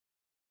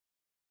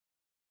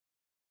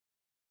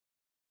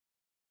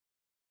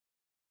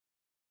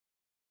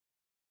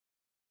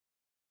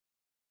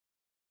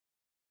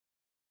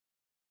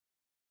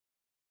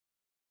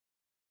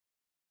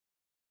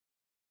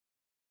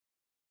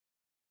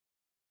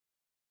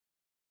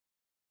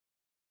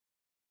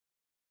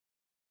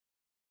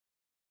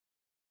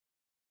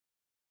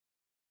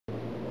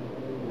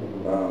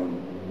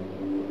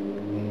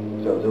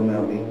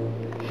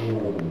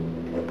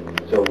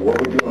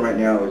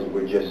now is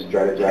we're just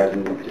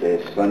strategizing. Today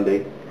is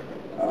Sunday.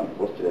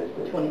 What's today's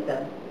date?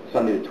 27th.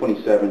 Sunday the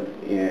 27th,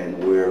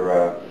 and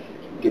we're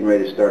getting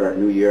ready to start our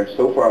new year.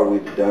 So far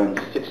we've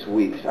done 6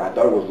 weeks. I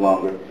thought it was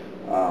longer,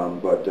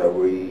 but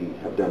we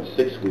have done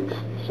 6 weeks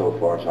so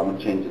far, so I'm going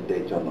to change the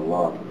dates on the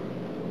log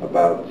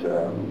about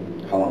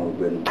how long we've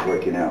been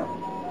working out.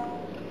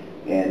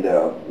 And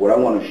what I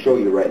want to show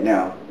you right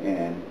now,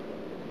 and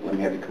let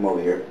me have you come over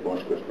here,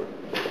 Lawrence Whisper.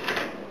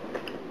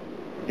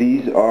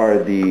 These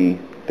are the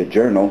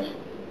journals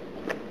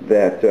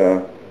that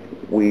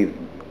we've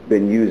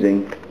been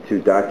using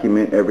to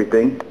document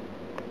everything.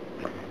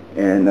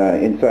 And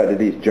inside of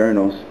these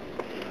journals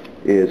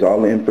is all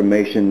the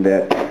information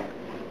that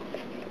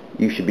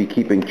you should be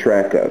keeping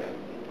track of.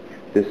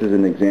 This is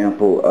an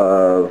example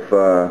of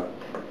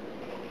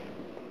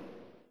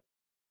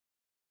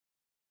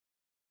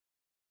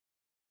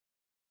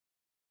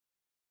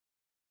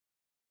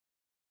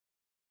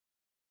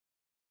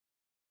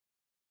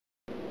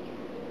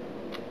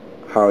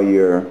how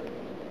your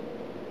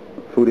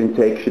food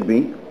intake should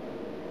be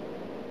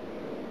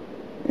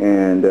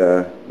and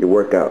your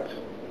workouts.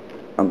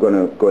 I'm going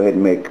to go ahead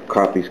and make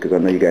copies because I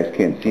know you guys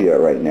can't see that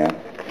right now.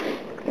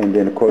 And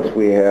then of course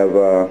we have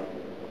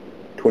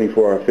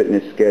 24-hour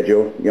fitness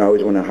schedule. You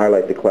always want to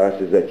highlight the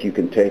classes that you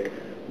can take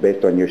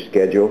based on your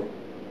schedule.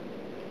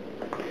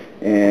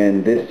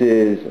 And this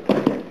is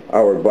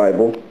our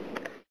Bible.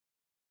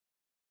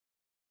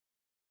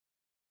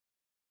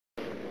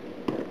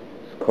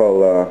 It's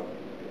called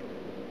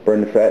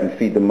Burn the Fat and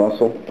Feed the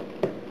Muscle.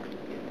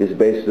 This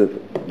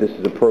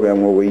is a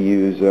program where we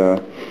use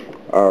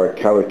our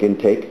caloric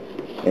intake,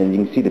 and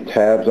you can see the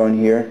tabs on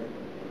here.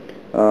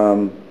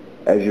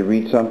 As you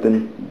read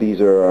something, these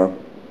are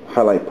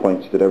highlight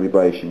points that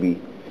everybody should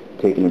be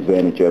taking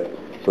advantage of.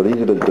 So these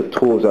are the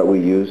tools that we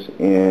use,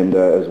 and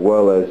as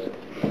well as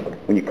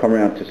when you come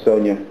around to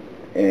Sonia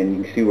and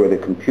you can see where the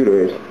computer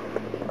is.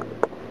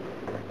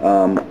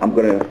 I'm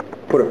going to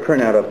put a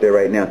printout up there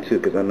right now too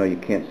because I know you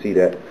can't see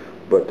that.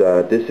 But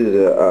this is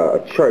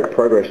a chart,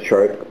 progress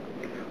chart,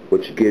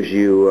 which gives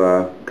you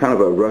kind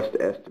of a rough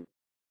estimate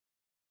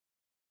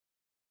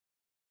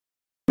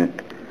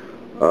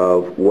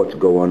of what's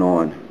going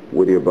on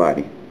with your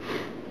body.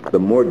 The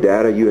more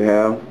data you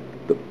have,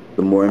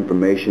 the more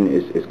information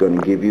it's going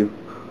to give you.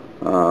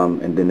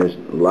 And then there's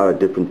a lot of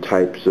different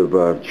types of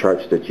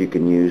charts that you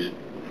can use,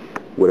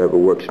 whatever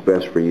works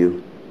best for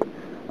you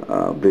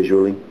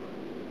visually.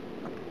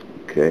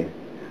 Okay.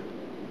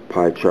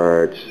 Pie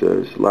charts,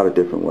 there's a lot of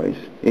different ways.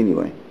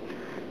 Anyway,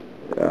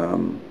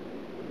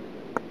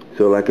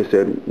 so like I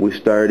said, we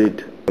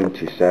started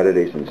into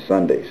Saturdays and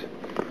Sundays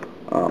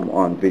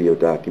on video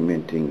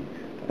documenting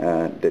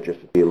that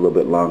just be a little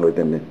bit longer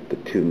than the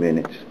 2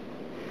 minutes.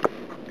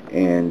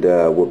 And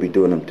we'll be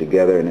doing them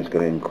together, and it's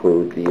going to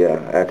include the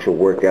actual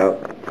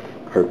workout,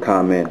 her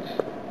comments,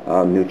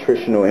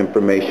 nutritional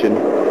information,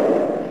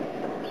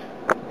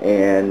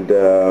 and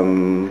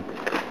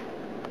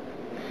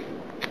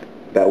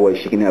that way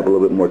she can have a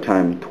little bit more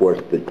time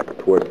towards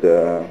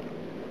the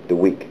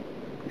week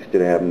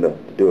instead of having to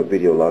do a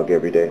video log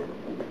every day.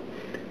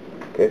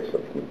 Okay,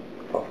 so